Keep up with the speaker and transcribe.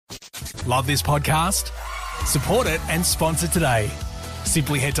Love this podcast? Support it and sponsor today.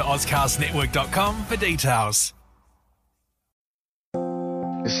 Simply head to ozcastnetwork.com for details.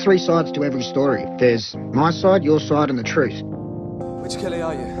 There's three sides to every story. There's my side, your side, and the truth. Which Kelly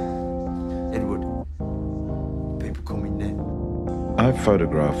are you? Edward. People call me Ned. I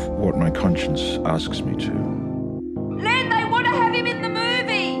photograph what my conscience asks me to. Len, they want to have him in the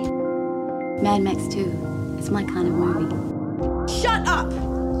movie! Mad Max 2. It's my kind of movie. Shut up!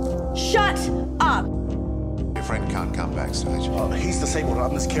 Shut up! Your friend can't come backstage. Oh, he's disabled.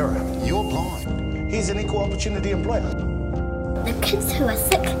 I'm his carer. You're blind. He's an equal opportunity employer. The kids who are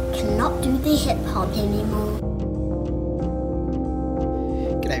sick cannot do the hip hop anymore.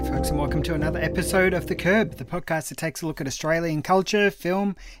 G'day folks, and welcome to another episode of The Curb, the podcast that takes a look at Australian culture,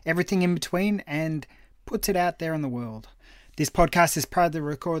 film, everything in between, and puts it out there in the world. This podcast is proudly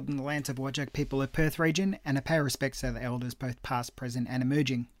recorded in the lands of Whadjuk people of Perth region, and I pay respects to the elders both past, present and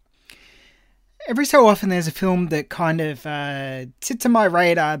emerging. Every so often there's a film that kind of sits on my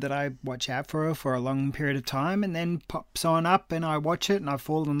radar that I watch out for a long period of time, and then pops on up and I watch it and I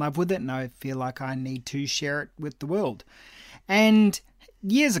fall in love with it and I feel like I need to share it with the world. And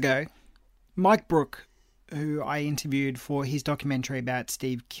years ago, Mike Brook, who I interviewed for his documentary about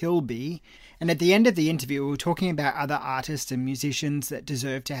Steve Kilbey, and at the end of the interview we were talking about other artists and musicians that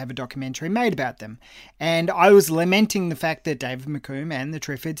deserve to have a documentary made about them. And I was lamenting the fact that David McComb and the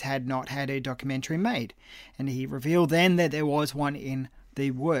Triffids had not had a documentary made. And he revealed then that there was one in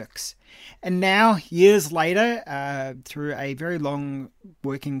the works. And now, years later, through a very long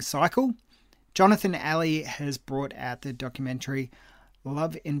working cycle, Jonathan Alley has brought out the documentary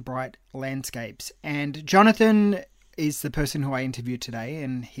Love in Bright Landscapes. And Jonathan is the person who I interviewed today,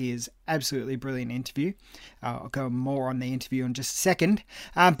 and he is absolutely brilliant interview. I'll go more on the interview in just a second.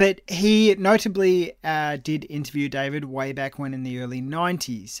 But he notably did interview David way back when in the early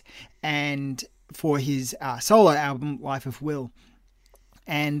 90s, and for his solo album, Life of Will.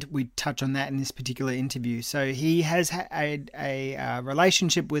 And we touch on that in this particular interview. So he has had a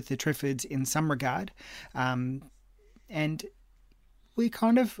relationship with the Triffids in some regard, and we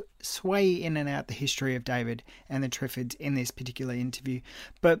kind of sway in and out the history of David and the Triffids in this particular interview.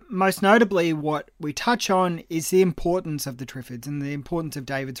 But most notably, what we touch on is the importance of the Triffids and the importance of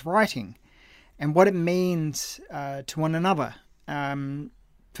David's writing and what it means to one another.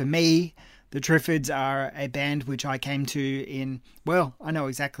 For me, the Triffids are a band which I came to I know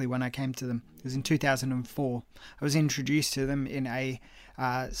exactly when I came to them. It was in 2004. I was introduced to them in a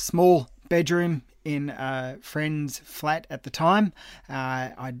small bedroom in a friend's flat at the time.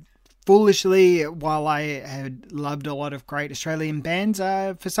 I foolishly, while I had loved a lot of great Australian bands,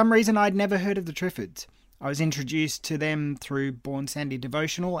 for some reason I'd never heard of the Triffids. I was introduced to them through Born Sandy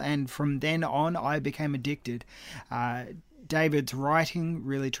Devotional, and from then on I became addicted. David's writing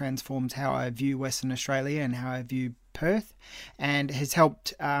really transforms how I view Western Australia and how I view Perth, and has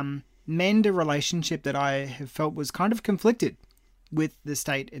helped mend a relationship that I have felt was kind of conflicted with the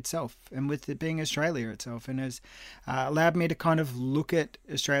state itself and with it being Australia itself, and has allowed me to kind of look at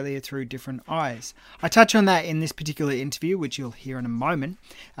Australia through different eyes. I touch on that in this particular interview, which you'll hear in a moment.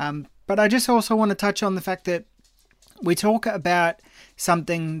 But I just also want to touch on the fact that we talk about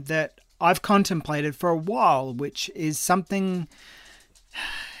something that I've contemplated for a while, which is something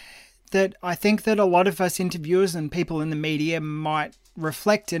that I think that a lot of us interviewers and people in the media might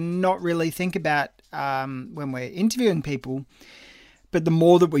reflect and not really think about when we're interviewing people. But the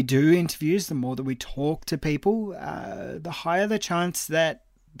more that we do interviews, the more that we talk to people, the higher the chance that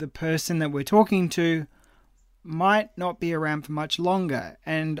the person that we're talking to might not be around for much longer.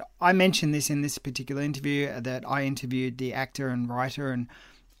 And I mentioned this in this particular interview, that I interviewed the actor and writer and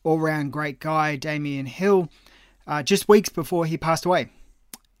all-round great guy, Damien Hill, just weeks before he passed away.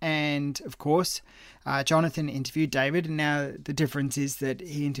 And of course, Jonathan interviewed David. And now the difference is that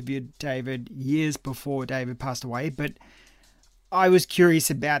he interviewed David years before David passed away. But I was curious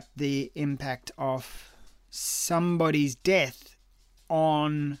about the impact of somebody's death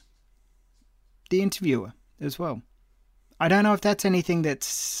on the interviewer as well. I don't know if that's anything that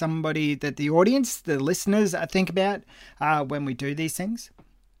the audience, the listeners, think about when we do these things.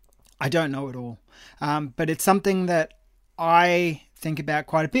 I don't know at all. But it's something that I think about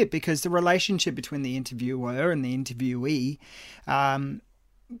quite a bit, because the relationship between the interviewer and the interviewee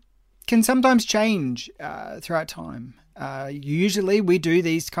can sometimes change throughout time. Usually we do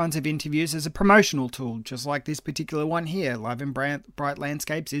these kinds of interviews as a promotional tool, just like this particular one here. Love in Bright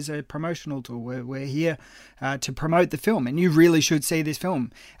Landscapes is a promotional tool. We're here to promote the film, and you really should see this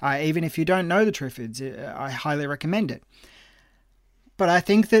film. Even if you don't know the Triffids, I highly recommend it. But I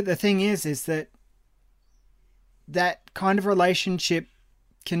think that the thing is that kind of relationship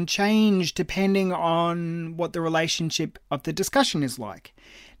can change depending on what the relationship of the discussion is like.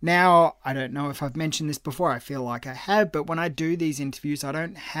 Now, I don't know if I've mentioned this before, I feel like I have, but when I do these interviews, I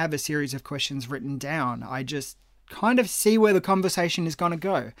don't have a series of questions written down. I just kind of see where the conversation is going to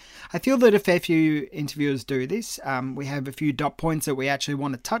go. I feel that a fair few interviewers do this. We have a few dot points that we actually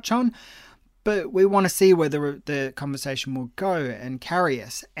want to touch on, but we want to see where the conversation will go and carry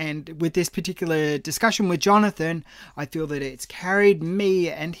us. And with this particular discussion with Jonathan, I feel that it's carried me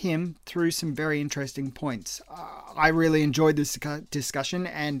and him through some very interesting points. I really enjoyed this discussion,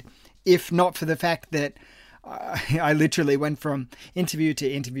 and if not for the fact that I literally went from interview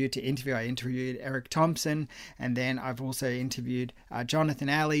to interview to interview. I interviewed Eric Thompson, and then I've also interviewed Jonathan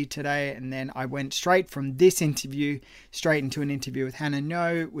Alley today, and then I went straight from this interview straight into an interview with Hannah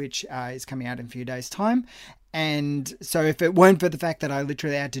No, which is coming out in a few days' time. And so if it weren't for the fact that I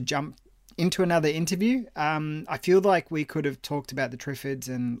literally had to jump into another interview, I feel like we could have talked about the Triffids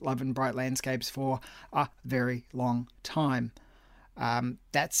and Love and Bright Landscapes for a very long time.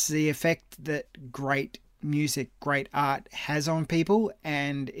 That's the effect that great music, great art has on people,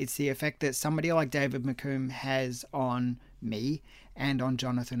 and it's the effect that somebody like David McComb has on me and on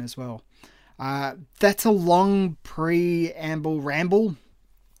Jonathan as well. That's a long preamble ramble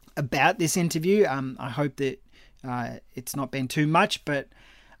about this interview. I hope that it's not been too much, but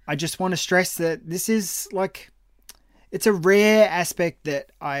I just want to stress that this is like, it's a rare aspect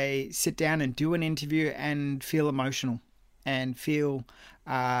that I sit down and do an interview and feel emotional and feel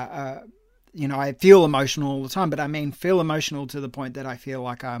I feel emotional all the time, but I mean feel emotional to the point that I feel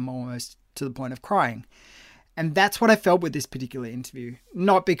like I'm almost to the point of crying. And that's what I felt with this particular interview.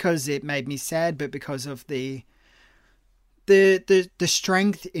 Not because it made me sad, but because of the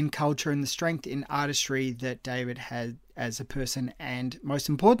strength in culture and the strength in artistry that David had as a person, and most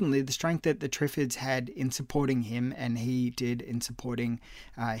importantly, the strength that the Triffids had in supporting him, and he did in supporting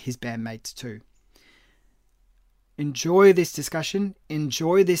his bandmates too. Enjoy this discussion.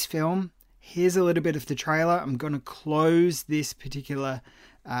 Enjoy this film. Here's a little bit of the trailer. I'm going to close this particular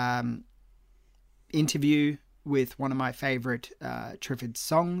interview with one of my favourite Triffids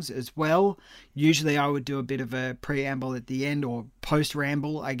songs as well. Usually I would do a bit of a preamble at the end, or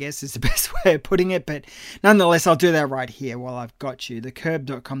post-ramble, I guess is the best way of putting it. But nonetheless, I'll do that right here while I've got you.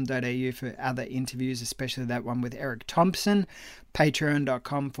 thecurb.com.au for other interviews, especially that one with Eric Thompson.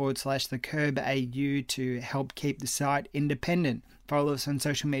 Patreon.com/thecurb.au to help keep the site independent. Follow us on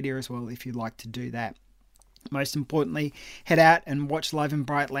social media as well if you'd like to do that. Most importantly, head out and watch Love and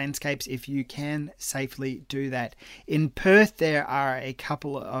Bright Landscapes if you can safely do that. In Perth, there are a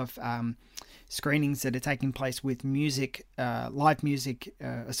couple of screenings that are taking place with music, live music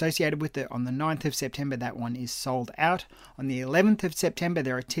associated with it. On the 9th of September, that one is sold out. On the 11th of September,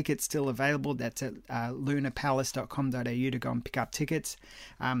 there are tickets still available. That's at lunapalace.com.au to go and pick up tickets.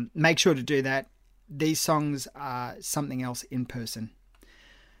 Make sure to do that. These songs are something else in person.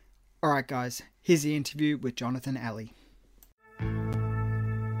 All right, guys, here's the interview with Jonathan Alley.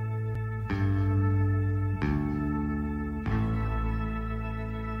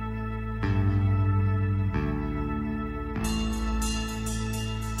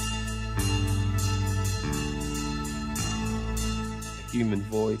 Human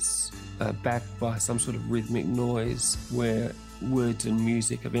voice backed by some sort of rhythmic noise where words and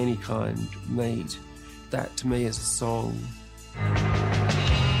music of any kind meet. That to me is a song.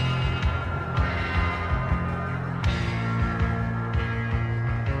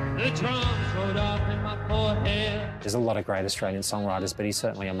 There's a lot of great Australian songwriters, but he's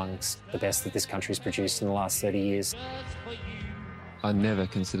certainly amongst the best that this country's produced in the last 30 years. I never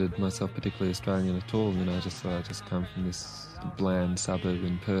considered myself particularly Australian at all. I just thought I just come from this bland suburb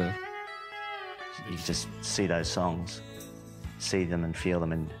in Perth. You just see those songs, see them and feel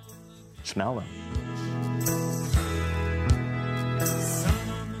them and smell them.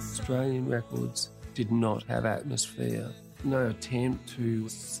 Australian records did not have atmosphere. No attempt to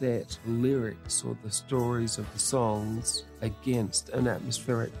set lyrics or the stories of the songs against an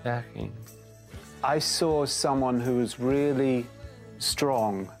atmospheric backing. I saw someone who was really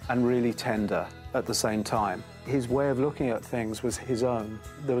strong and really tender at the same time. His way of looking at things was his own.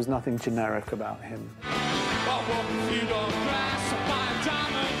 There was nothing generic about him.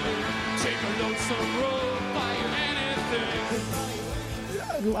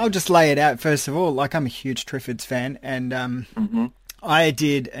 I'll just lay it out first of all. Like, I'm a huge Triffids fan, and I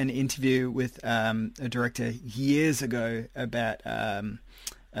did an interview with a director years ago about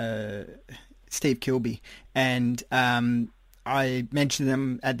Steve Kilbey, and I mentioned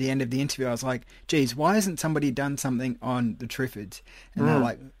them at the end of the interview. I was like, geez, why hasn't somebody done something on the Triffids? And they're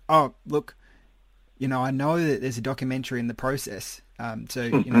like, oh, look, I know that there's a documentary in the process.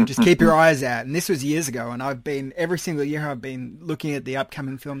 So, just keep your eyes out. And this was years ago, and every single year I've been looking at the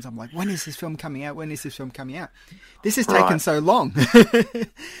upcoming films. I'm like, when is this film coming out? When is this film coming out? This has taken so long. But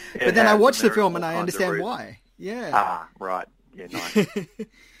then I watch the film and I understand why. Yeah. Ah, right. Yeah, nice.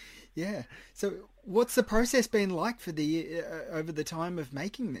 Yeah. So what's the process been like for over the time of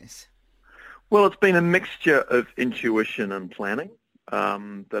making this? Well, it's been a mixture of intuition and planning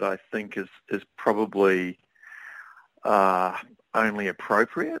that I think is probably only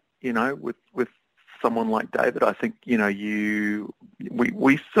appropriate, with someone like David. I think,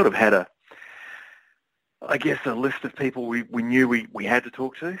 we sort of had a list of people we knew we had to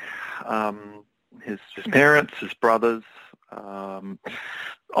talk to. His parents, his brothers,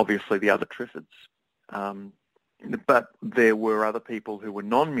 obviously the other Triffids. But there were other people who were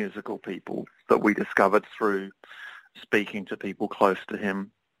non-musical people that we discovered through speaking to people close to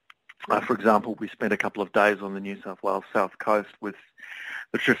him. For example, we spent a couple of days on the New South Wales South Coast with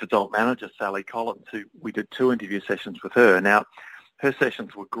the Triffids' old manager, Sally Collins, who we did 2 interview sessions with her. Now, her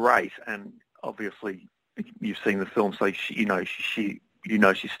sessions were great, and obviously you've seen the film, so she's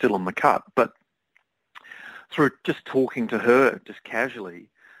still in the cut. But through just talking to her, just casually,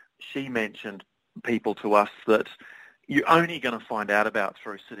 she mentioned people to us that you're only going to find out about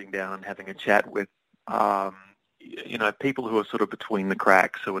through sitting down and having a chat with, people who are sort of between the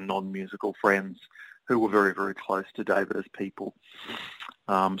cracks, who are non-musical friends, who were very, very close to David as people.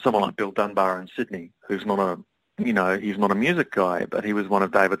 Someone like Bill Dunbar in Sydney, who's he's not a music guy, but he was one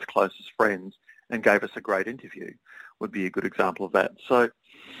of David's closest friends and gave us a great interview, would be a good example of that. So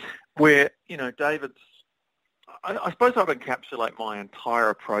where, David's, I suppose I would encapsulate my entire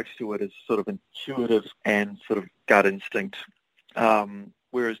approach to it as sort of intuitive and sort of gut instinct,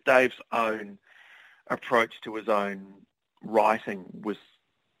 whereas Dave's own approach to his own writing was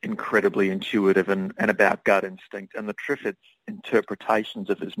incredibly intuitive and about gut instinct, and the Triffids' interpretations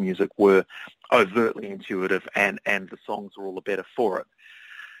of his music were overtly intuitive, and the songs were all the better for it.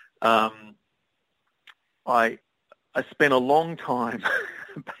 I spent a long time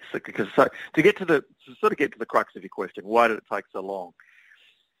basically, because to get to the crux of your question, why did it take so long?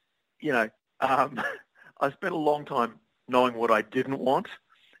 I spent a long time knowing what I didn't want,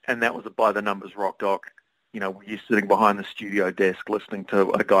 and that was a by the numbers rock doc. You're sitting behind the studio desk listening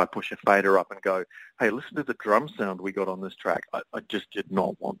to a guy push a fader up and go, hey, listen to the drum sound we got on this track. I just did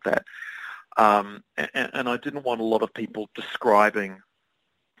not want that. And I didn't want a lot of people describing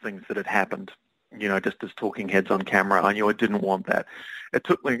things that had happened, just as talking heads on camera. I knew I didn't want that. It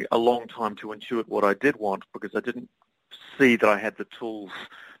took me a long time to intuit what I did want, because I didn't see that I had the tools,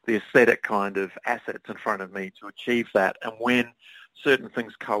 the aesthetic kind of assets in front of me to achieve that. And when certain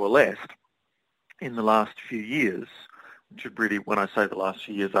things coalesced in the last few years, which would really, when I say the last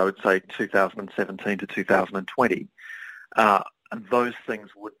few years, I would say 2017 to 2020, and those things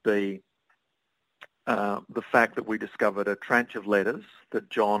would be the fact that we discovered a tranche of letters that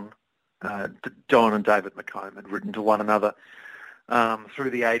John and David McComb had written to one another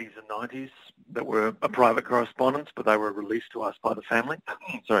through the 80s and 90s that were a private correspondence, but they were released to us by the family.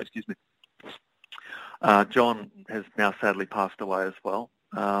 Sorry, excuse me. John has now sadly passed away as well.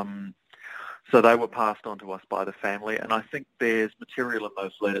 So they were passed on to us by the family, and I think there's material in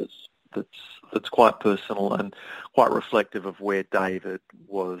those letters that's quite personal and quite reflective of where David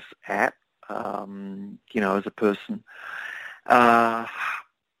was at, as a person. On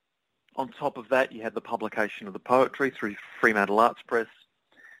top of that, you had the publication of the poetry through Fremantle Arts Press.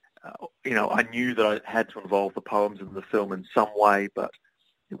 I knew that I had to involve the poems in the film in some way, but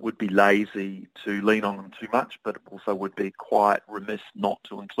it would be lazy to lean on them too much, but it also would be quite remiss not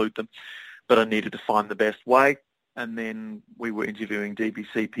to include them. But I needed to find the best way. And then we were interviewing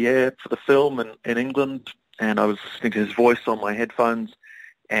DBC Pierre for the film in England, and I was listening to his voice on my headphones,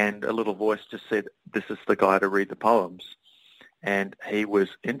 and a little voice just said, this is the guy to read the poems. And he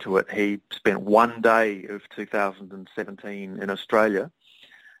was into it. He spent one day of 2017 in Australia,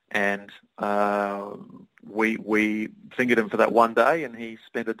 and we fingered him for that one day, and he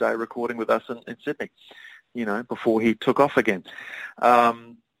spent a day recording with us in Sydney, before he took off again.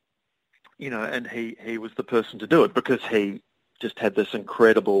 And he was the person to do it, because he just had this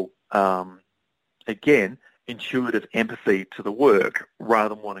incredible, again, intuitive empathy to the work. Rather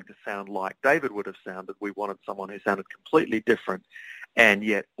than wanting to sound like David would have sounded, we wanted someone who sounded completely different, and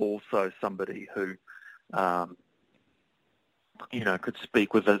yet also somebody who, could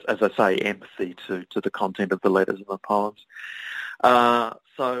speak with, as I say, empathy to the content of the letters and the poems.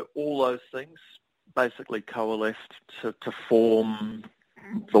 So all those things basically coalesced to form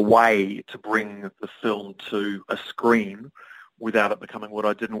the way to bring the film to a screen without it becoming what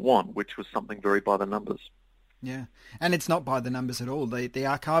I didn't want, which was something very by the numbers. Yeah, and it's not by the numbers at all. The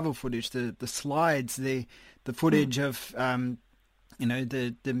archival footage, the slides, the footage of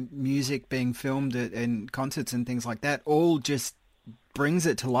the music being filmed in concerts and things like that, all just brings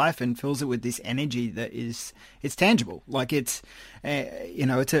it to life and fills it with this energy that it's tangible. Like it's a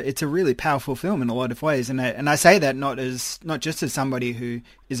really powerful film in a lot of ways. And I say that not just as somebody who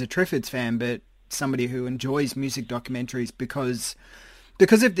is a Triffids fan, but somebody who enjoys music documentaries because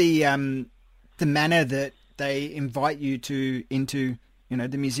of the manner that they invite you into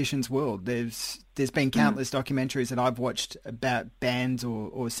the musician's world. There's been countless documentaries that I've watched about bands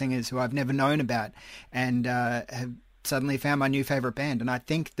or singers who I've never known about, and have suddenly found my new favorite band. And I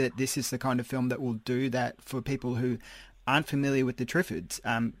think that this is the kind of film that will do that for people who aren't familiar with the Triffids,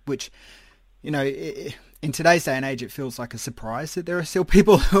 which, in today's day and age, it feels like a surprise that there are still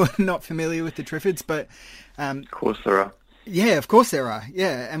people who are not familiar with the Triffids, but of course there are. Yeah, of course there are.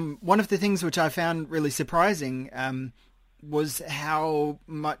 Yeah, and one of the things which I found really surprising was how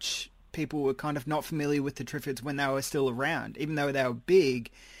much people were kind of not familiar with the Triffids when they were still around. Even though they were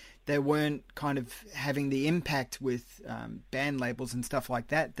big, they weren't kind of having the impact with band labels and stuff like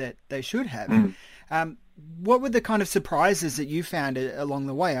that they should have. What were the kind of surprises that you found along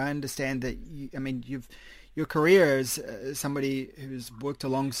the way? I understand that your career as somebody who's worked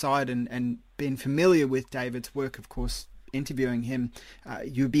alongside and been familiar with David's work, of course, interviewing him,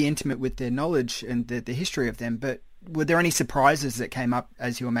 you'd be intimate with their knowledge and the history of them. But were there any surprises that came up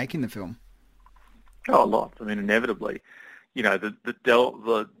as you were making the film? Oh, lots. I mean, inevitably,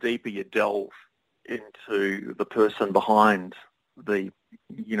 the deeper you delve into the person behind the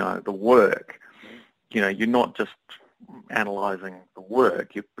work, you're not just analysing the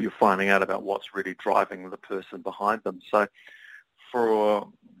work, you're finding out about what's really driving the person behind them. So for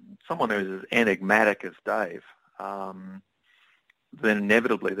someone who's as enigmatic as Dave, then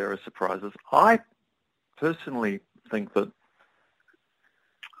inevitably there are surprises. I personally think that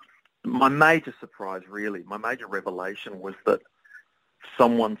my major surprise, really, my major revelation was that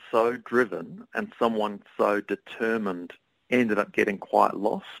someone so driven and someone so determined ended up getting quite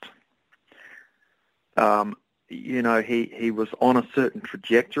lost. He was on a certain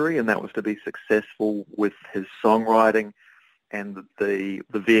trajectory, and that was to be successful with his songwriting, and the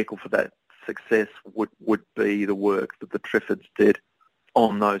vehicle for that success would be the work that the Triffids did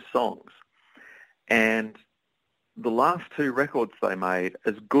on those songs. And the last two records they made,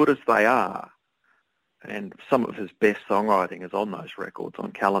 as good as they are, and some of his best songwriting is on those records,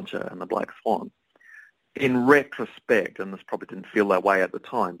 on Callinger and The Black Swan, in retrospect, and this probably didn't feel that way at the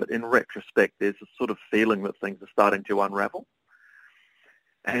time, but in retrospect, there's a sort of feeling that things are starting to unravel.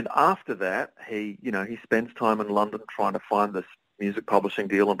 And after that, he spends time in London trying to find this music publishing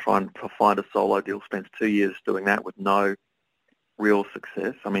deal and trying to find a solo deal, spends 2 years doing that with no real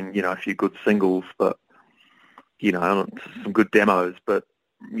success. I mean, a few good singles, but, some good demos, but,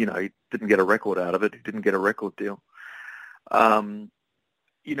 he didn't get a record out of it. He didn't get a record deal. Then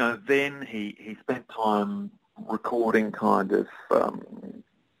he spent time recording kind of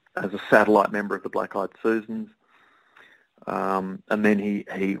as a satellite member of the Black Eyed Susans. And then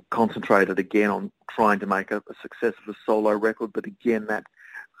he concentrated again on trying to make a success of a solo record, but again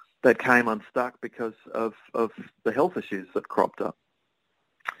that came unstuck because of the health issues that cropped up.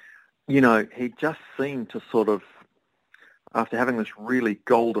 He just seemed to sort of, after having this really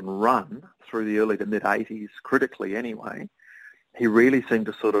golden run through the early to mid-'80s, critically anyway, he really seemed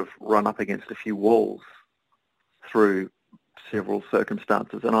to sort of run up against a few walls through several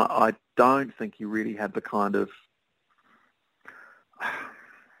circumstances. And I don't think he really had the kind of...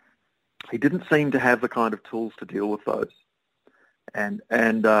 He didn't seem to have the kind of tools to deal with those. And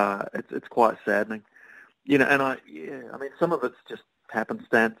it's quite saddening. I mean, some of it's just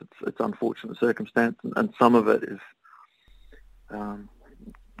happenstance, it's unfortunate circumstance, and some of it is,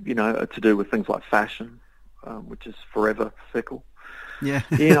 to do with things like fashion, which is forever fickle. Yeah.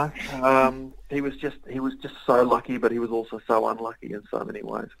 He was just so lucky, but he was also so unlucky in so many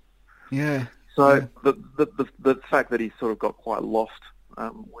ways. Yeah. So the fact that he sort of got quite lost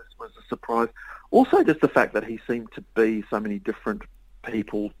was a surprise. Also, just the fact that he seemed to be so many different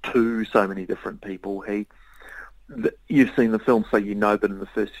people to so many different people. You've seen the film, so you know that in the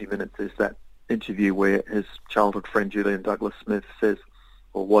first few minutes there's that interview where his childhood friend Julian Douglas Smith says,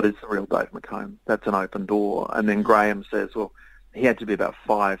 well, what is the real Dave McComb? That's an open door. And then Graham says, well, he had to be about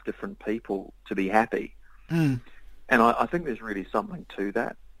 5 different people to be happy. And I think there's really something to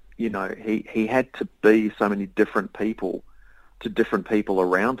that. He had to be so many different people to different people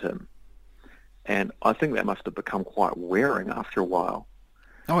around him. And I think that must have become quite wearing after a while.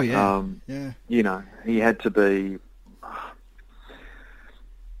 Oh, yeah. He had to be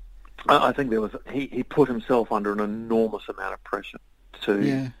I think he put himself under an enormous amount of pressure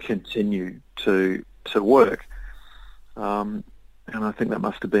to continue to work, and I think that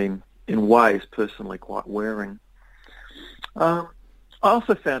must have been, in ways, personally quite wearing. I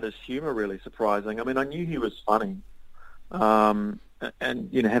also found his humour really surprising. I mean, I knew he was funny, and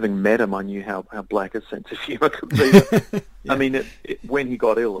having met him, I knew how black his sense of humour could be. I mean, when he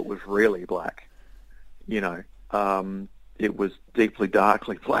got ill, it was really black. It was deeply,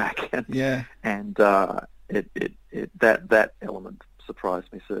 darkly black, and that element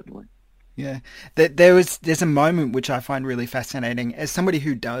surprised me certainly. Yeah, there's a moment which I find really fascinating. As somebody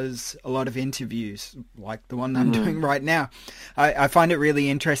who does a lot of interviews, like the one I'm doing right now, I find it really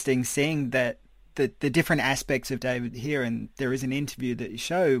interesting seeing that the different aspects of David here. And there is an interview that you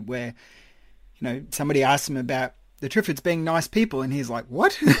show where, somebody asks him about the Triffids being nice people, and he's like,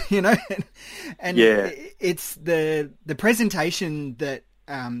 "What?" and it's the presentation that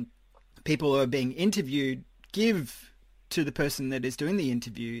people who are being interviewed give to the person that is doing the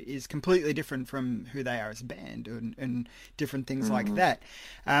interview is completely different from who they are as a band, and different things like that.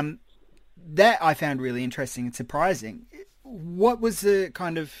 That I found really interesting and surprising. What was the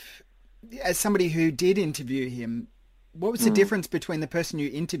kind of, as somebody who did interview him, what was the difference between the person you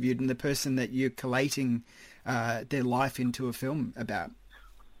interviewed and the person that you're collating their life into a film about?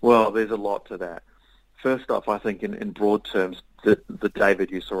 Well, there's a lot to that. First off, I think in broad terms, the David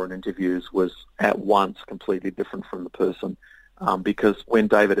you saw in interviews was at once completely different from the person, because when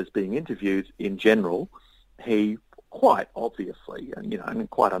David is being interviewed, in general, he quite obviously, and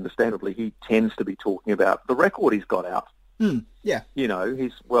quite understandably, he tends to be talking about the record he's got out. Yeah.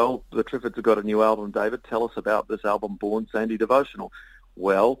 The Triffids have got a new album, David. Tell us about this album, Born Sandy Devotional.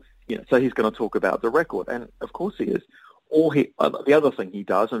 Well, so he's going to talk about the record, and of course he is. Or the other thing he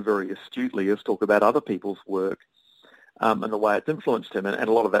does, and very astutely, is talk about other people's work and the way it's influenced him. And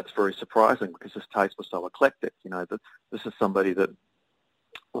a lot of that's very surprising because his taste was so eclectic. This is somebody that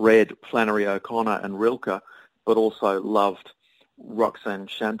read Flannery O'Connor and Rilke, but also loved Roxanne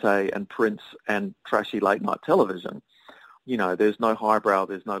Shante and Prince and trashy late-night television. There's no highbrow,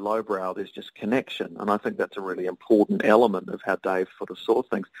 there's no lowbrow, there's just connection. And I think that's a really important element of how Dave sort of saw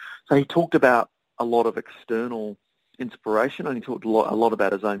things. So he talked about a lot of external inspiration, and he talked a lot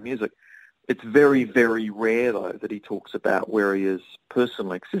about his own music. It's very, very rare, though, that he talks about where he is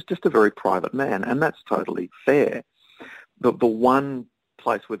personally, because he's just a very private man, and that's totally fair. The one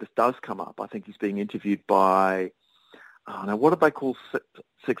place where this does come up, I think he's being interviewed by, what did they call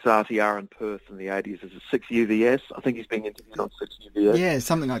 6RTR in Perth in the 80s? Is it 6UVS? I think he's being interviewed on 6UVS. Yeah,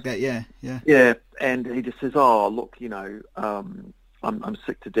 something like that, yeah. Yeah, and he just says, look, I'm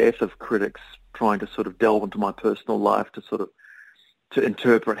sick to death of critics trying to sort of delve into my personal life to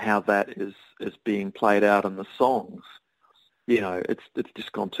interpret how that is being played out in the songs. It's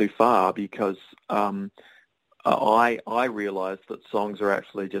just gone too far, because I realise that songs are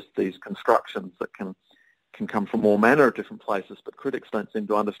actually just these constructions that can come from all manner of different places, but critics don't seem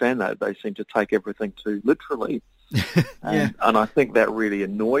to understand that. They seem to take everything too literally. And I think that really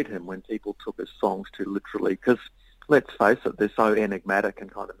annoyed him when people took his songs too literally, because let's face it, they're so enigmatic and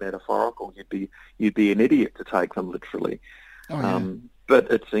kind of metaphorical. You'd be an idiot to take them literally.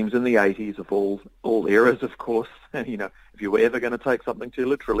 But it seems in the 80s, of all eras, of course, if you were ever going to take something too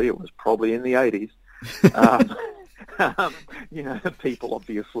literally, it was probably in the 80s. People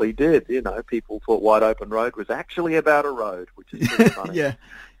obviously did. People thought Wide Open Road was actually about a road, which is pretty funny.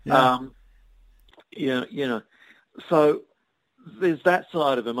 So there's that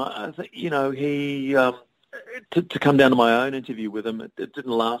side of him. I think, he to come down to my own interview with him, it didn't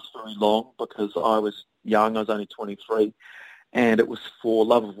last very long because I was young. I was only 23, and it was for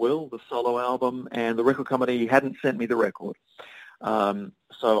Love of Will, the solo album, and the record company hadn't sent me the record.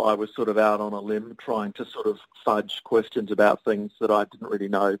 So I was sort of out on a limb trying to sort of fudge questions about things that I didn't really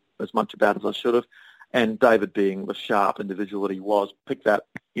know as much about as I should have. And David, being the sharp individual that he was, picked that,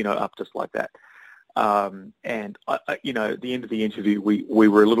 up just like that. And at the end of the interview, we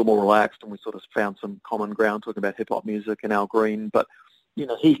were a little more relaxed, and we sort of found some common ground talking about hip-hop music and Al Green. But,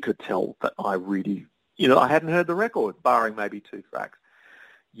 he could tell that I really, I hadn't heard the record, barring maybe 2 tracks,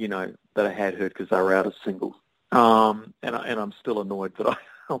 that I had heard because they were out as singles. And I'm still annoyed that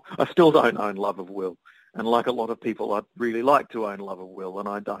I still don't own Love of Will. And like a lot of people, I'd really like to own Love of Will, and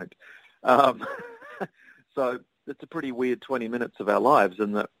I don't. So it's a pretty weird 20 minutes of our lives,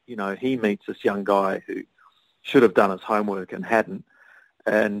 in that, he meets this young guy who should have done his homework and hadn't.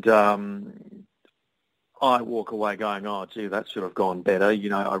 And I walk away going, oh, gee, that should have gone better.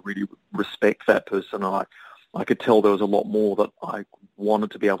 I really respect that person. I could tell there was a lot more that I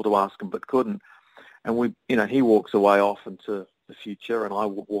wanted to be able to ask him but couldn't. And he walks away off into the future and I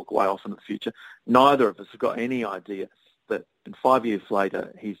will walk away off into the future. Neither of us have got any idea that in 5 years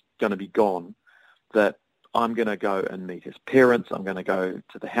later he's going to be gone, that I'm going to go and meet his parents. I'm going to go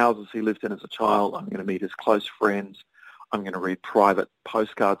to the houses he lived in as a child. I'm going to meet his close friends. I'm going to read private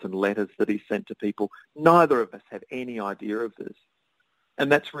postcards and letters that he sent to people. Neither of us have any idea of this.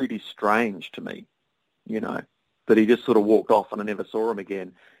 And that's really strange to me, that he just sort of walked off and I never saw him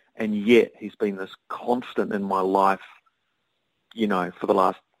again. And yet he's been this constant in my life, for the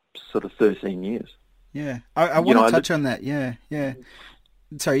last sort of 13 years. Yeah. I want to touch on that. Yeah.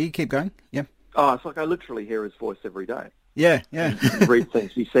 Sorry, you keep going. Yeah. Oh, it's like I literally hear his voice every day. Yeah. And read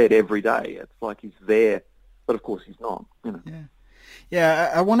things he said every day. It's like he's there, but of course he's not.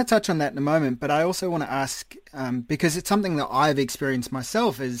 Yeah, I want to touch on that in a moment, but I also want to ask, because it's something that I've experienced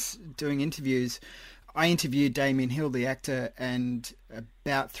myself as doing interviews. I interviewed Damien Hill, the actor, and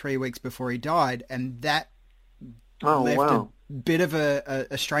about 3 weeks before he died, and that left a bit of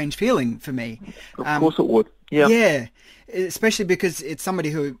a strange feeling for me. Of course it would. Yeah. Yeah, especially because it's somebody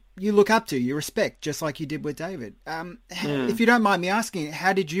who you look up to, you respect, just like you did with David. If you don't mind me asking,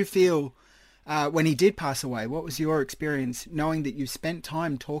 how did you feel when he did pass away? What was your experience knowing that you spent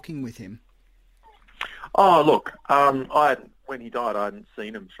time talking with him? Oh, look, when he died, I hadn't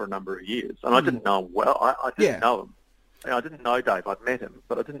seen him for a number of years, and I didn't know him well. I didn't know him. I didn't know Dave. I'd met him,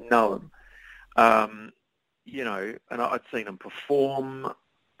 but I didn't know him. And I'd seen him perform,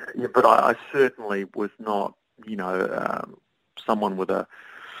 but I certainly was not, someone with a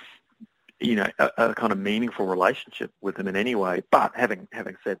kind of meaningful relationship with him in any way. But having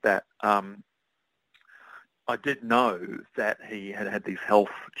said that, I did know that he had these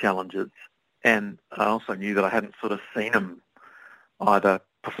health challenges, and I also knew that I hadn't sort of seen him either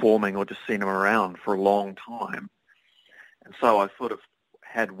performing or just seen him around for a long time. And so I sort of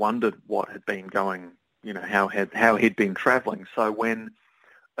had wondered what had been going, how he'd been travelling. So when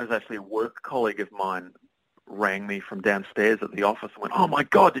it was actually a work colleague of mine rang me from downstairs at the office and went, "Oh my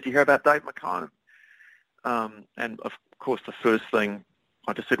God, did you hear about Dave McComb?" And of course the first thing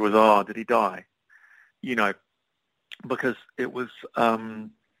I just said was, "Oh, did he die?" Because it was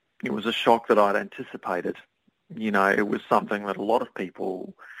a shock that I'd anticipated. It was something that a lot of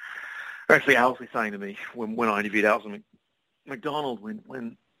people, actually Al was saying to me when I interviewed Alison McDonald,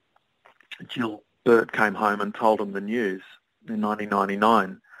 when Jill Burt came home and told him the news in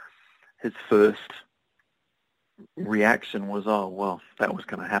 1999, his first reaction was, "Oh, well, that was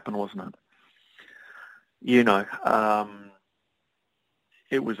going to happen, wasn't it?"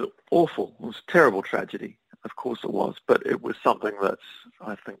 It was awful. It was a terrible tragedy. Of course it was, but it was something that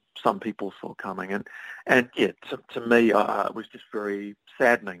I think some people saw coming. And yeah, to me, it was just very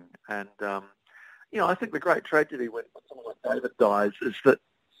saddening. And, I think the great tragedy when someone like David dies is that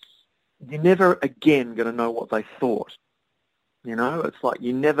you're never again going to know what they thought. It's like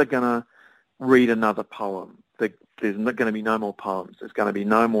you're never going to read another poem. There's not going to be no more poems. There's going to be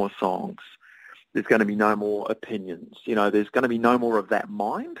no more songs. There's going to be no more opinions. There's going to be no more of that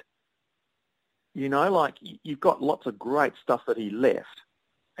mind. Like you've got lots of great stuff that he left,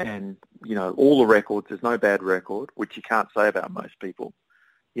 and all the records. There's no bad record, which you can't say about most people.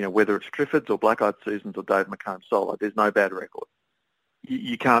 Whether it's Triffids or Black Eyed Susans or Dave McComb solo, there's no bad record.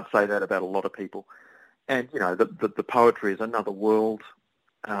 You can't say that about a lot of people. And the poetry is another world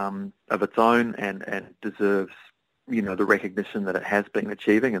of its own, and deserves the recognition that it has been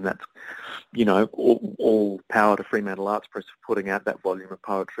achieving, and that's all power to Fremantle Arts Press for putting out that volume of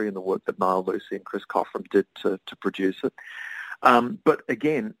poetry and the work that Niall Lucy and Chris Coffram did to produce it. But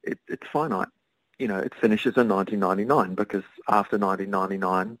again, it's finite. It finishes in 1999 because after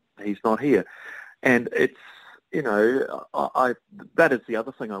 1999 he's not here, and it's that is the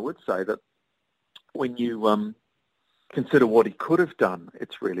other thing I would say, that when you consider what he could have done,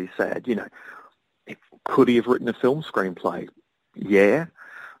 it's really sad. Could he have written a film screenplay? Yeah.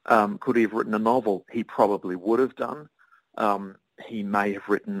 Could he have written a novel? He probably would have done. He may have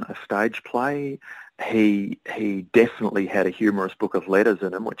written a stage play. He definitely had a humorous book of letters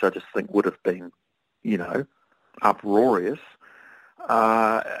in him, which I just think would have been, uproarious.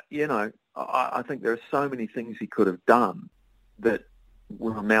 I think there are so many things he could have done that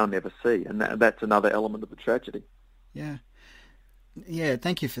we'll now never see, and that's another element of the tragedy. Yeah. Yeah,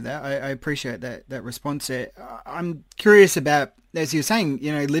 thank you for that. I appreciate that response there. I'm curious about, as you're saying,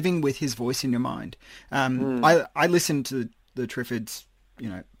 living with his voice in your mind. I listen to the Triffids,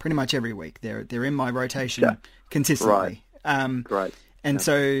 pretty much every week. They're in my rotation consistently. Right. Great. And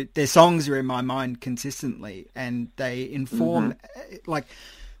so their songs are in my mind consistently, and they inform,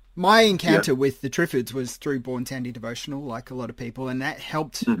 My encounter with the Triffids was through Born Sandy Devotional, like a lot of people, and that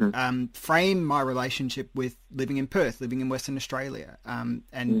helped frame my relationship with living in Perth, living in Western Australia, and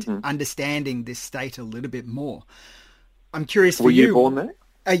understanding this state a little bit more. I'm curious for you. Were you born there?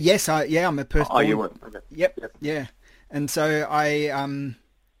 Yes, I'm a Perth born. Oh, you were? Okay. Yep, yeah. And so I've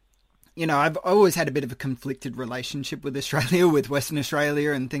always had a bit of a conflicted relationship with Australia, with Western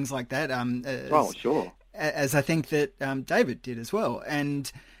Australia and things like that. Sure. As I think that David did as well.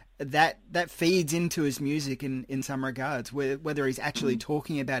 And that feeds into his music in some regards, whether he's actually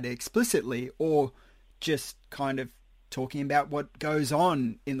talking about it explicitly or just kind of talking about what goes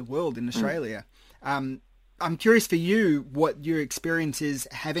on in the world in Australia. I'm curious for you what your experience is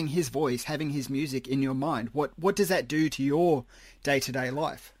having his voice, having his music in your mind. What does that do to your day-to-day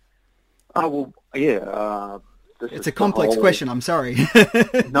life? Oh, well, yeah. It's a complex question, I'm sorry.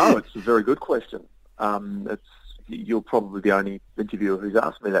 No, it's a very good question. You're probably the only interviewer who's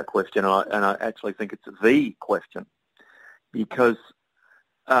asked me that question, and I actually think it's the question, because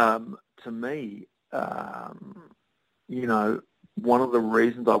to me, one of the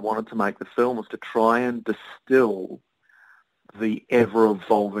reasons I wanted to make the film was to try and distill the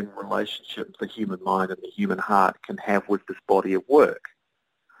ever-evolving relationship the human mind and the human heart can have with this body of work,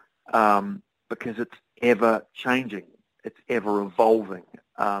 because it's ever-changing, it's ever-evolving,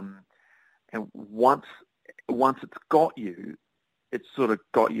 and once it's got you, it's sort of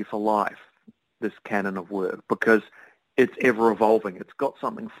got you for life, this canon of work, because it's ever-evolving. It's got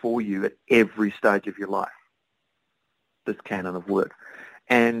something for you at every stage of your life, this canon of work.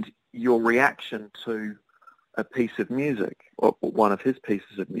 And your reaction to a piece of music, or one of his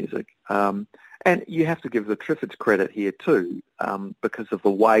pieces of music, and you have to give the Triffids credit here too, because of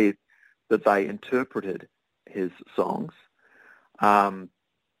the way that they interpreted his songs.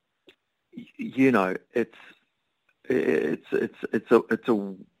 It's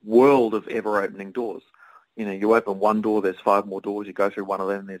a world of ever-opening doors. You open one door, there's 5 more doors. You go through one of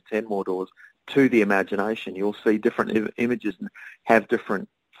them, there's 10 more doors. To the imagination, you'll see different images and have different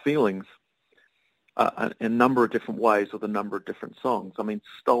feelings in a number of different ways with a number of different songs. I mean,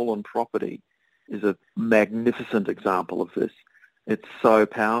 Stolen Property is a magnificent example of this. It's so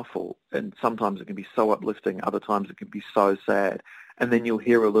powerful, and sometimes it can be so uplifting, other times it can be so sad. And then you'll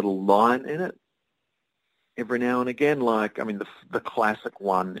hear a little line in it every now and again. Like, I mean, the classic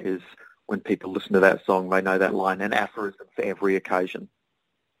one is when people listen to that song, they know that line, an aphorism for every occasion.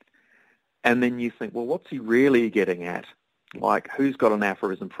 And then you think, well, what's he really getting at? Like, who's got an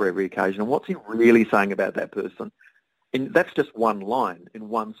aphorism for every occasion? And what's he really saying about that person? And that's just one line in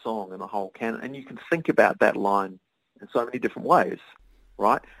one song in the whole canon. And you can think about that line in so many different ways,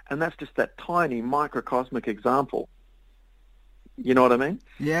 right? And that's just that tiny microcosmic example. You know what I mean?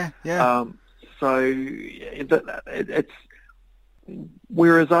 Yeah. So it's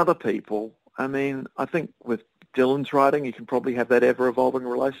whereas other people, I mean, I think with Dylan's writing, you can probably have that ever-evolving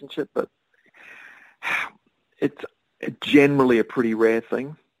relationship, but it's generally a pretty rare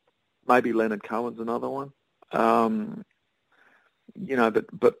thing. Maybe Leonard Cohen's another one. But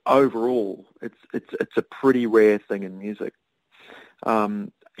overall, it's a pretty rare thing in music. I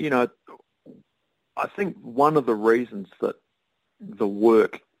think one of the reasons that the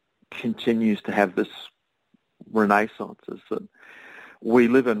work continues to have this renaissance is that we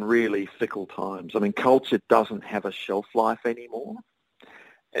live in really fickle times. I mean, culture doesn't have a shelf life anymore,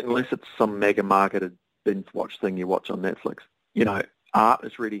 unless it's some mega marketed binge watch thing you watch on Netflix. Art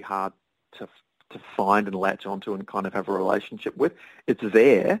is really hard to find and latch onto and kind of have a relationship with. It's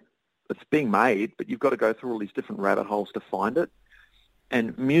there, it's being made, but you've got to go through all these different rabbit holes to find it.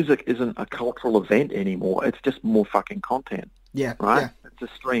 And music isn't a cultural event anymore. It's just more fucking content. Yeah. Right? Yeah. It's a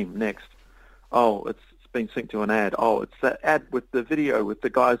stream next. Oh, it's been synced to an ad. Oh, it's that ad with the video with the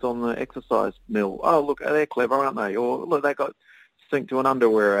guys on the exercise mill. Oh, look, they're clever, aren't they? Or look, they got synced to an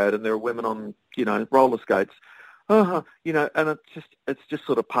underwear ad and there are women on, roller skates. And it's just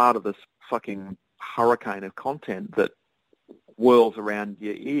sort of part of this fucking hurricane of content that whirls around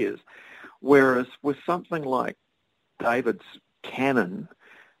your ears. Whereas with something like David's canon,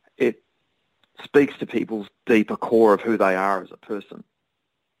 it speaks to people's deeper core of who they are as a person.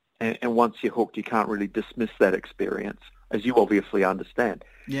 And once you're hooked, you can't really dismiss that experience, as you obviously understand.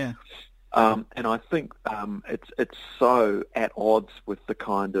 Yeah. And I think it's so at odds with the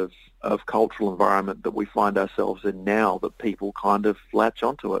kind of cultural environment that we find ourselves in now that people kind of latch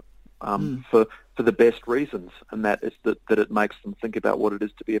onto it for the best reasons, and that is that it makes them think about what it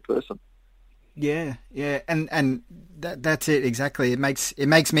is to be a person. Yeah, and that's it exactly. It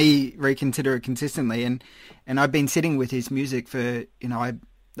makes me reconsider it consistently, and I've been sitting with his music for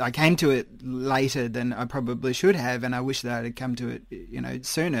I came to it later than I probably should have, and I wish that I had come to it,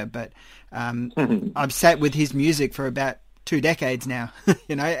 sooner. But I've sat with his music for about 2 decades now,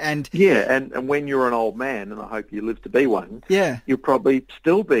 and and when you're an old man, and I hope you live to be one, you'll probably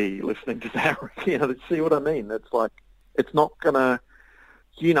still be listening to that. See what I mean? It's like it's not gonna,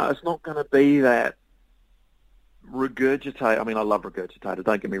 it's not gonna be that regurgitate. I mean, I love Regurgitator,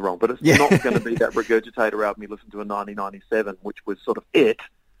 don't get me wrong, but it's not going to be that Regurgitator album you listen to in 1997, which was sort of it.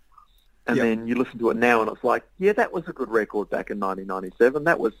 And then you listen to it now, and it's like, yeah, that was a good record back in 1997.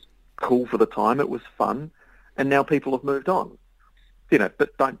 That was cool for the time. It was fun. And now people have moved on,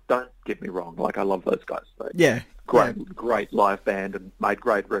 but don't get me wrong. Like, I love those guys. Great live band and made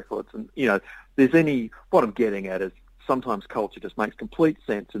great records. And, what I'm getting at is sometimes culture just makes complete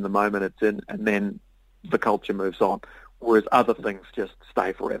sense in the moment it's in, and then the culture moves on, whereas other things just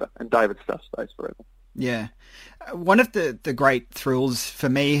stay forever. And David's stuff stays forever. Yeah. One of the great thrills for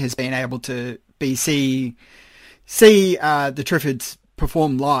me has been able to see the Triffids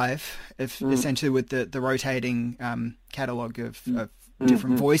perform live, essentially with the rotating catalogue of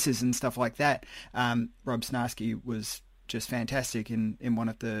different voices and stuff like that. Rob Snarsky was just fantastic in one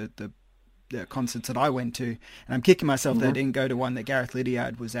of the concerts that I went to, and I'm kicking myself that I didn't go to one that Gareth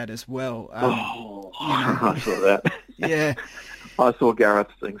Lydiard was at as well. I saw that. Yeah. I saw Gareth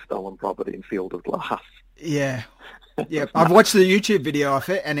sing Stolen Property in Field of Glass. Yeah. Yeah, I've watched the YouTube video of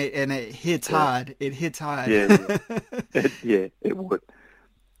it, and it hits hard. It hits hard. Yeah. It would.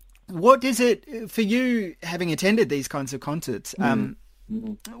 What is it for you, having attended these kinds of concerts?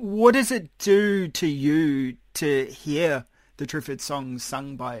 What does it do to you to hear the Triffids songs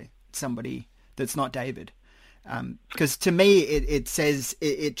sung by somebody that's not David? Because to me, it says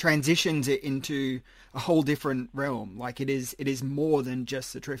it transitions it into a whole different realm. Like it is more than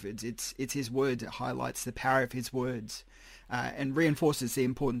just the Triffids. It's his words. It highlights the power of his words, and reinforces the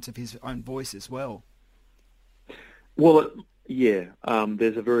importance of his own voice as well. Well,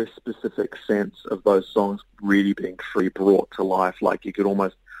 there's a very specific sense of those songs really being free, brought to life. Like you could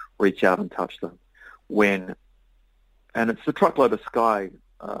almost reach out and touch them and it's the Truckload of Sky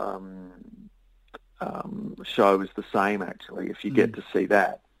show is the same, actually, if you get to see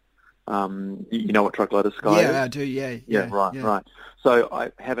that. You know what Truckload of Sky is? Yeah, I do, Right.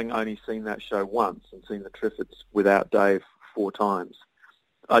 So having only seen that show once and seen the Triffids without Dave 4 times,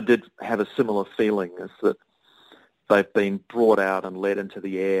 I did have a similar feeling, as that they've been brought out and led into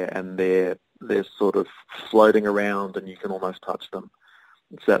the air, and they're sort of floating around and you can almost touch them.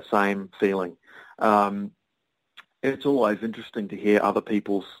 It's that same feeling. It's always interesting to hear other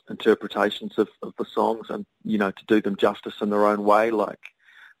people's interpretations of the songs and, to do them justice in their own way. Like,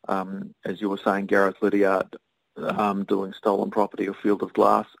 as you were saying, Gareth Lydiard doing Stolen Property or Field of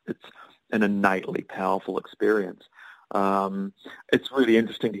Glass. It's an innately powerful experience. It's really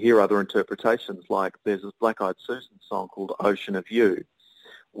interesting to hear other interpretations. Like there's a Black Eyed Susan song called Ocean of You,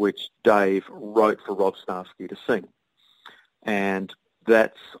 which Dave wrote for Rob Snarsky to sing. And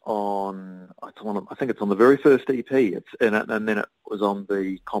that's I think it's on the very first EP. And then it was on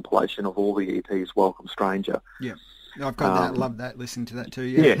the compilation of all the EPs, Welcome Stranger. Yeah, I've got that. Love that. Listening to that too.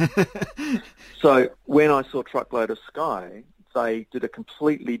 Yeah. So when I saw Truckload of Sky, they did a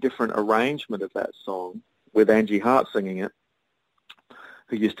completely different arrangement of that song with Angie Hart singing it,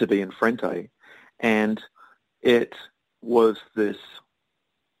 who used to be in Frente, and it was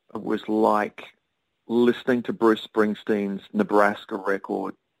like listening to Bruce Springsteen's Nebraska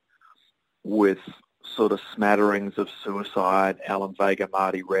record with sort of smatterings of Suicide, Alan Vega,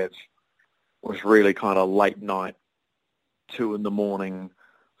 Marty Rev. Was really kind of late night, 2 a.m,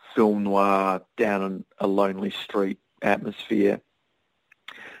 film noir, down in a lonely street atmosphere,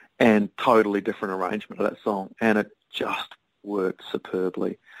 and totally different arrangement of that song. And it just worked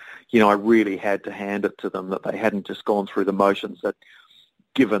superbly. I really had to hand it to them that they hadn't just gone through the motions, that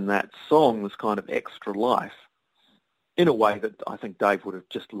given that song this kind of extra life in a way that I think Dave would have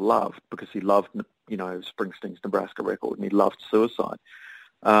just loved, because he loved, Springsteen's Nebraska record, and he loved Suicide.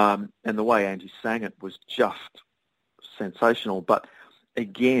 And the way Angie sang it was just sensational. But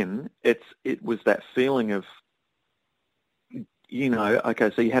again, it was that feeling of,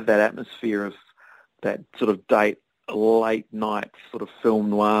 okay, so you have that atmosphere of that sort of late night sort of film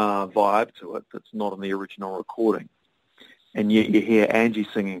noir vibe to it that's not in the original recording. And yet you hear Angie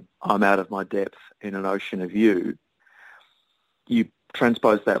singing, I'm out of my depth in an ocean of you. You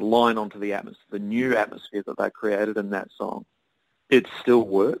transpose that line onto the atmosphere, the new atmosphere that they created in that song. It still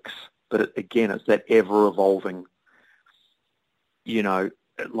works, but again, it's that ever-evolving,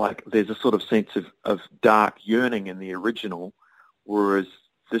 like there's a sort of sense of dark yearning in the original, whereas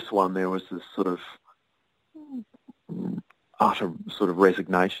this one there was this sort of utter sort of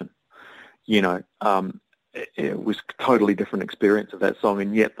resignation. You know, it was a totally different experience of that song,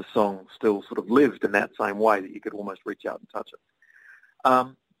 and yet the song still sort of lived in that same way that you could almost reach out and touch it.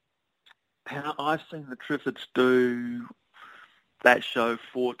 I've seen the Triffids do that show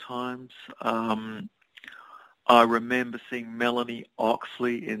 4 times. I remember seeing Melanie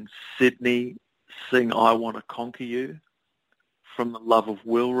Oxley in Sydney sing I Want to Conquer You from the Love of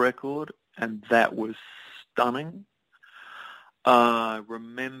Will record, and that was stunning. I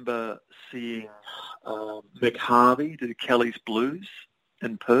remember seeing Mick Harvey do Kelly's Blues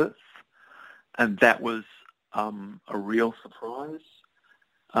in Perth, and that was a real surprise.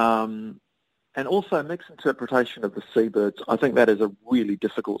 And also Mick's interpretation of the Seabirds, I think that is a really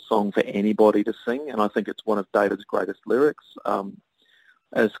difficult song for anybody to sing, and I think it's one of David's greatest lyrics.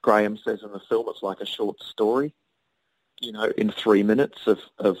 As Graham says in the film, it's like a short story, you know, in 3 minutes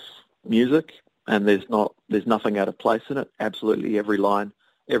of music, and there's nothing out of place in it. Absolutely every line,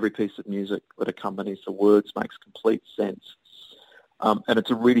 every piece of music that accompanies the words makes complete sense. And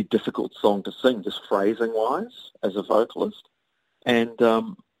it's a really difficult song to sing, just phrasing-wise, as a vocalist. And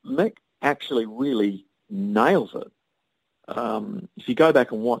Mick actually really nails it. If you go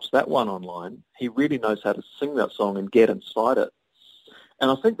back and watch that one online, he really knows how to sing that song and get inside it.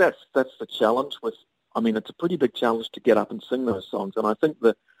 And I think that's the challenge with, I mean, it's a pretty big challenge to get up and sing those songs. And I think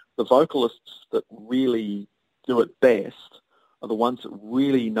the vocalists that really do it best are the ones that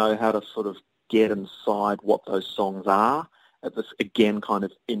really know how to sort of get inside what those songs are at this, again, kind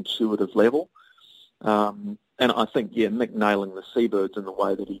of intuitive level. And I think, Mick nailing the Seabirds in the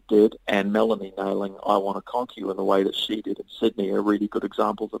way that he did, and Melanie nailing I Want to Conquer You in the way that she did in Sydney are really good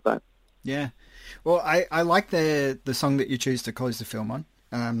examples of that. Yeah. Well, I like the song that you choose to close the film on,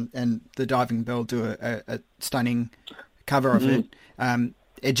 and the Diving Bell do a stunning cover of it.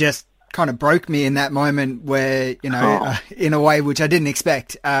 It just kind of broke me in that moment where, you know, in a way which I didn't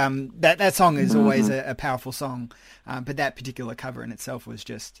expect. That song is always a powerful song, but that particular cover in itself was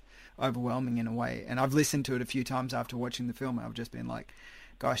just overwhelming in a way. And I've listened to it a few times after watching the film, and I've just been like,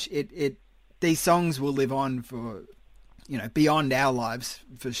 gosh, these songs will live on for, you know, beyond our lives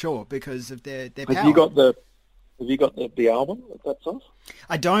for sure because of their power. Have you got the album that that's off?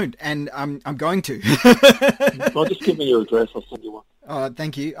 I don't, and I'm going to. Well, just give me your address. I'll send you one. Oh,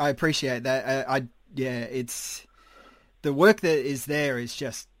 thank you. I appreciate that. It's the work that is there is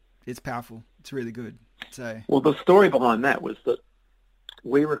just, it's powerful. It's really good. So, well, the story behind that was that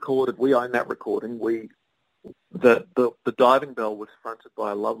we own that recording. The Diving Bell was fronted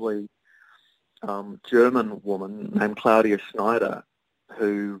by a lovely German woman named Claudia Schneider,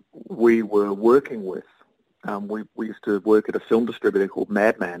 who we were working with. We used to work at a film distributor called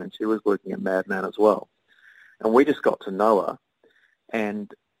Madman, and she was working at Madman as well. And we just got to know her,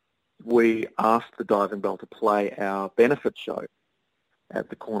 and we asked the Diving Bell to play our benefit show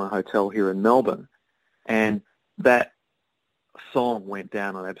at the Corner Hotel here in Melbourne. And that song went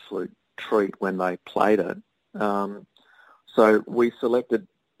down an absolute treat when they played it. So we selected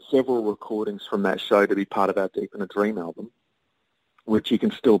several recordings from that show to be part of our Deep in a Dream album, which you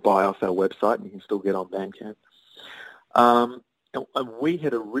can still buy off our website and you can still get on Bandcamp. And we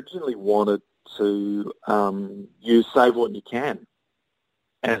had originally wanted to use Save What You Can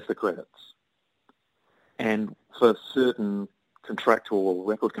as the credits. And for certain contractual or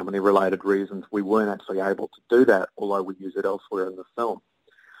record company related reasons, we weren't actually able to do that, although we use it elsewhere in the film.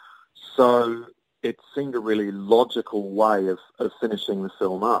 So it seemed a really logical way of finishing the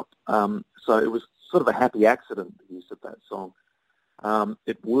film up. So it was sort of a happy accident, the use of that song.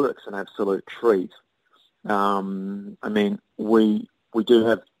 It works an absolute treat. I mean, we do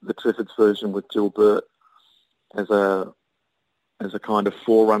have the Triffids version with Jill Burt as a kind of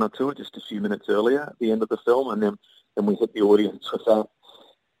forerunner to it, just a few minutes earlier at the end of the film, and then we hit the audience with that.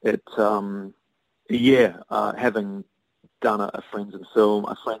 Having done a Friends and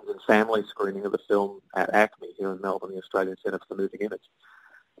Family screening of the film at ACME here in Melbourne, the Australian Centre for the Moving Image,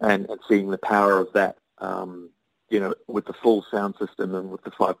 and seeing the power of that, with the full sound system and with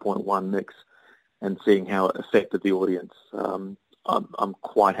the 5.1 mix, and seeing how it affected the audience, I'm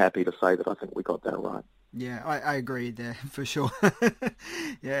quite happy to say that I think we got that right. Yeah, I agree there for sure.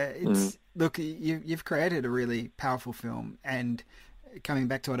 Look, you've created a really powerful film, and coming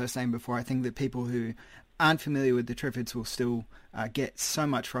back to what I was saying before, I think that people who aren't familiar with the Triffids will still get so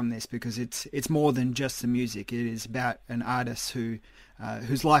much from this, because it's more than just the music. It is about an artist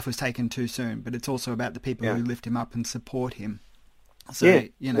whose life was taken too soon, but it's also about the people who lift him up and support him. So,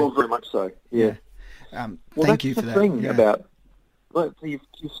 well, very much so. Yeah. Thank you for that. Thing about. Well,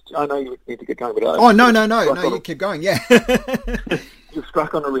 I know you need to get going, but no, you keep going. Yeah, you've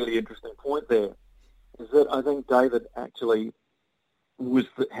struck on a really interesting point there, is that I think David actually was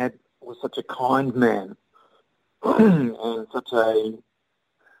such a kind man and such a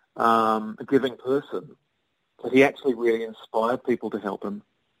giving person that he actually really inspired people to help him.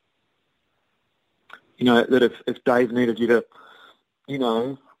 You know, that if Dave needed you to, you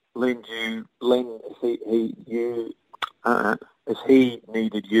know, if he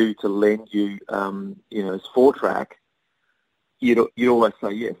needed you to lend you, you know, his 4-track, you'd always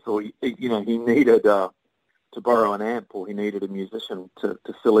say yes. Or, you know, he needed to borrow an amp, or he needed a musician to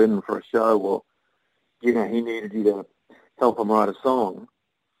fill in for a show, or, you know, he needed you to help him write a song.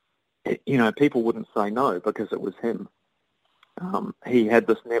 You know, people wouldn't say no because it was him. He had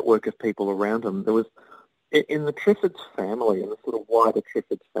this network of people around him. There was, in the Triffids family, in the sort of wider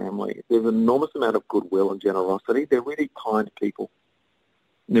Triffids family, there's an enormous amount of goodwill and generosity. They're really kind people.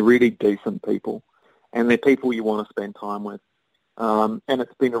 They're really decent people. And they're people you want to spend time with. And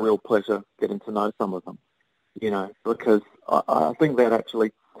it's been a real pleasure getting to know some of them, you know, because I think that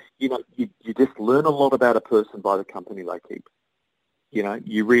actually, you know, you just learn a lot about a person by the company they keep. You know,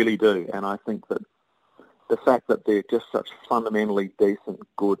 you really do. And I think that the fact that they're just such fundamentally decent,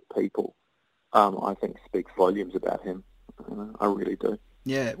 good people, I think speaks volumes about him. I really do.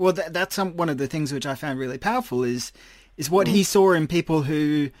 Yeah, well, that's one of the things which I found really powerful is what he saw in people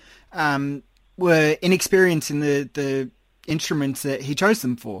who were inexperienced in the instruments that he chose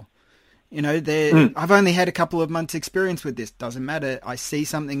them for. You know, I've only had a couple of months' experience with this. Doesn't matter. I see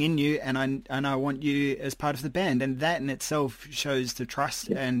something in you, and I want you as part of the band, and that in itself shows the trust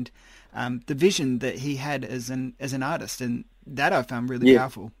and the vision that he had as an artist, and that I found really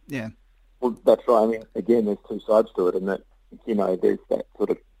powerful. Yeah. Well, that's right. I mean, again, there's two sides to it, and that, you know, there's that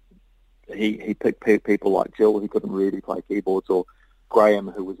sort of he picked people like Jill, who couldn't really play keyboards, or Graham,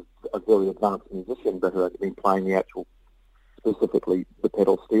 who was a very advanced musician, but who had been playing the actual, specifically the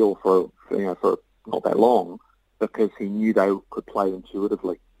pedal steel for not that long, because he knew they could play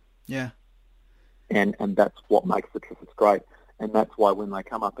intuitively. Yeah. And that's what makes the Triffids great. And that's why when they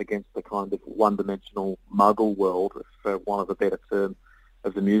come up against the kind of one-dimensional muggle world, for want of a better term,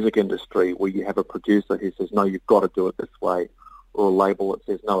 of the music industry, where you have a producer who says, no, you've got to do it this way, or a label that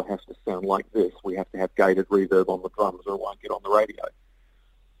says, no, it has to sound like this, we have to have gated reverb on the drums or it won't get on the radio.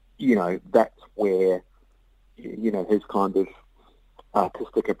 You know, that's where, you know, his kind of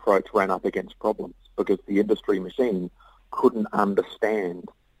artistic approach ran up against problems, because the industry machine couldn't understand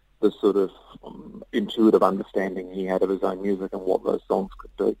the sort of intuitive understanding he had of his own music and what those songs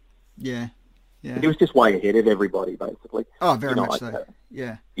could do. Yeah. Yeah. He was just way ahead of everybody, basically. Oh, very much so.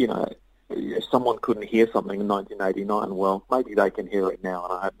 Yeah. You know, if someone couldn't hear something in 1989, well, maybe they can hear it now,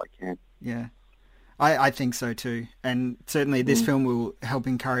 and I hope they can. Yeah. I think so too. And certainly this film will help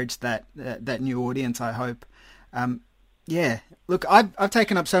encourage that new audience, I hope. Yeah. Look, I've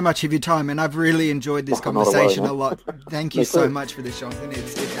taken up so much of your time, and I've really enjoyed this conversation a lot. Thank you so much for this, Jonathan.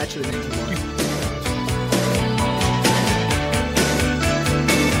 It actually means a lot.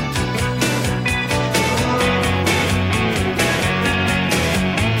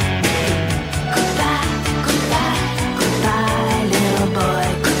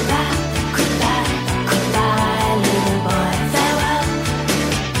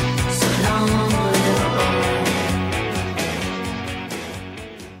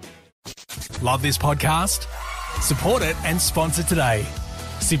 Love this podcast? Support it and sponsor today.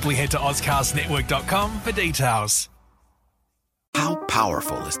 Simply head to AuscastNetwork.com for details. How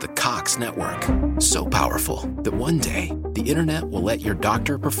powerful is the Cox Network? So powerful that one day the internet will let your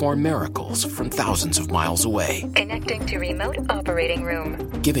doctor perform miracles from thousands of miles away. Connecting to remote operating room.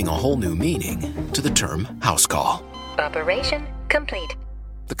 Giving a whole new meaning to the term house call. Operation complete.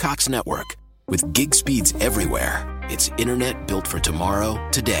 The Cox Network. With gig speeds everywhere. It's internet built for tomorrow,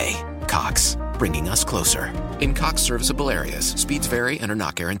 today. Cox, bringing us closer. In Cox serviceable areas, speeds vary and are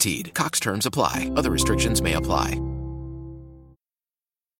not guaranteed. Cox terms apply. Other restrictions may apply.